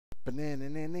Hello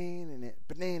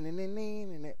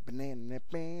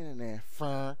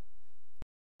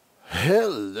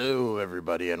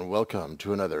everybody and welcome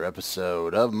to another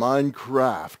episode of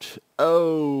Minecraft.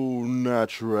 Oh,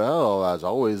 Naturel. As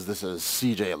always, this is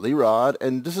CJ Leerod,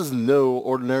 and this is no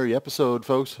ordinary episode,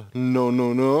 folks.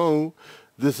 No.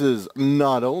 This is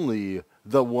not only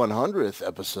the 100th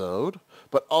episode,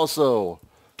 but also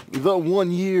the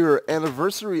 1-year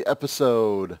anniversary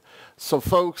episode. So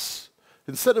folks,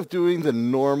 instead of doing the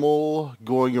normal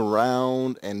going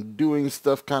around and doing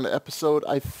stuff kind of episode,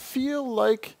 I feel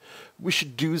like we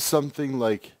should do something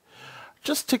like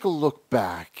just take a look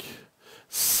back,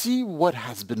 see what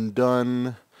has been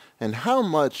done, and how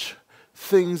much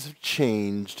things have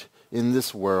changed in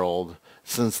this world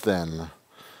since then.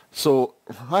 So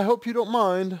I hope you don't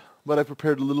mind, but I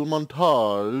prepared a little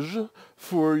montage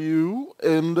for you,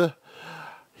 and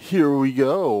here we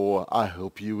go. I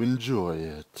hope you enjoy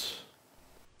it.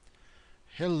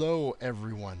 Hello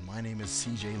everyone, my name is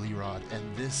CJ Leerod,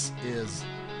 and this is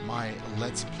my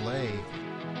Let's Play.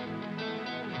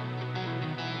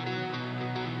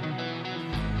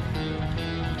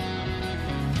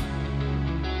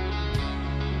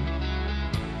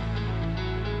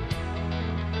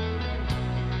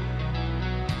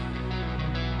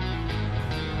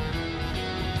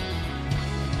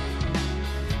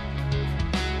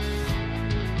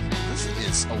 This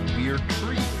is a weird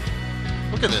tree.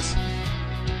 Look at this.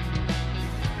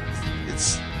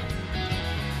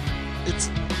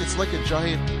 It's like a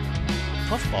giant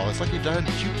puffball. It's like a giant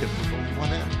Q-tip with only one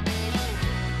end.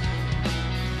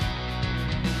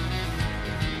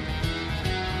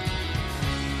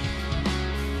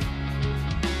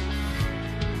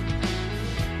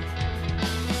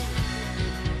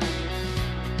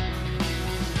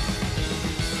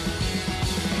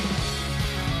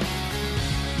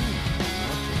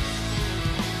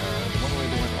 The one way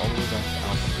that went all the way down to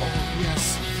Alpha. Oh yes,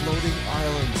 floating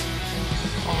islands.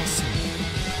 Awesome.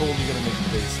 Totally gonna make a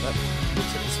base. That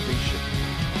looks like a spaceship.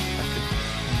 I could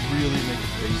really make a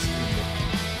base in it.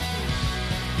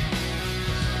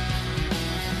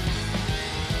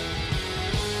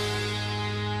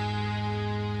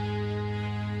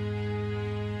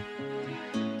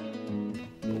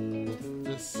 With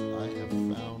this, I have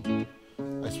found.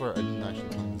 I swear I didn't actually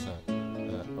plan this out.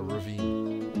 A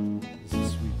ravine. This is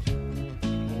sweet.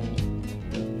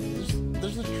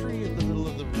 There's a tree in the middle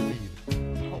of the ravine.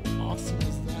 How awesome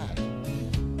is that?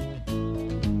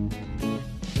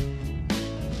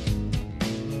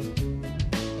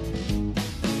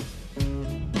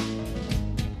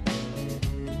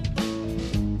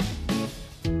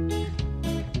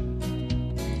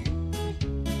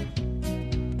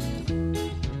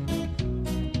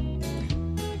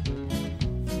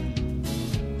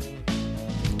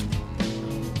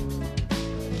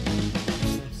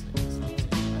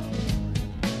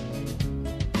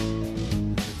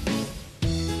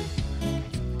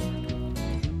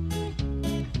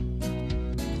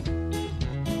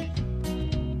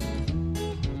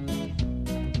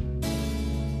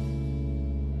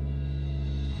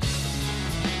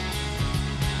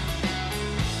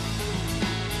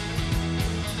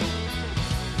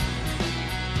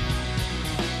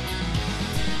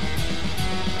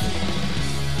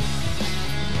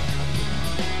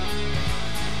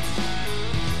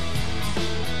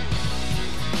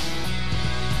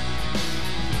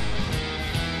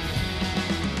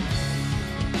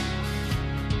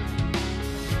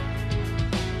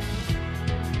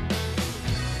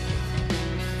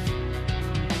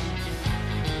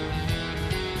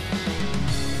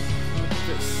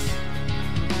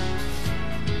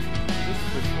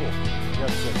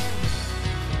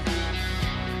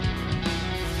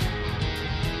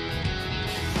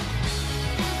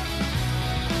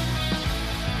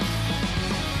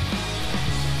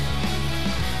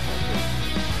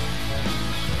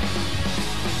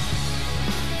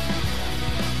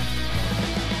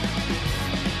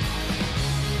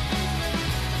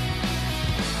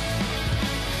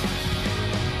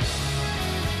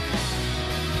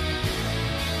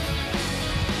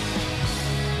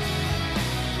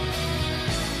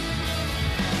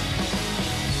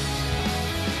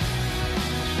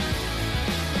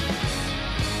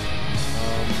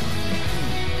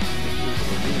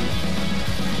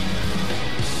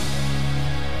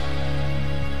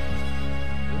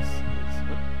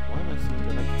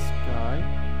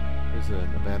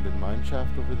 An abandoned mine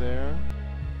shaft over there.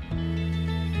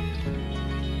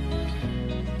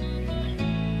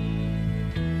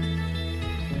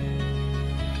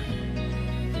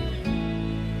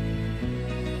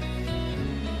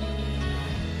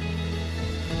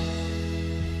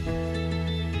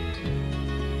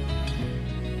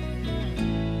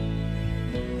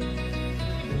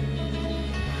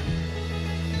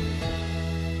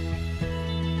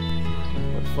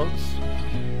 folks.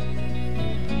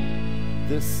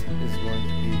 This is going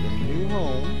to be the new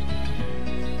home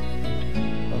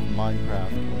of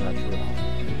Minecraft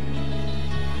Naturel.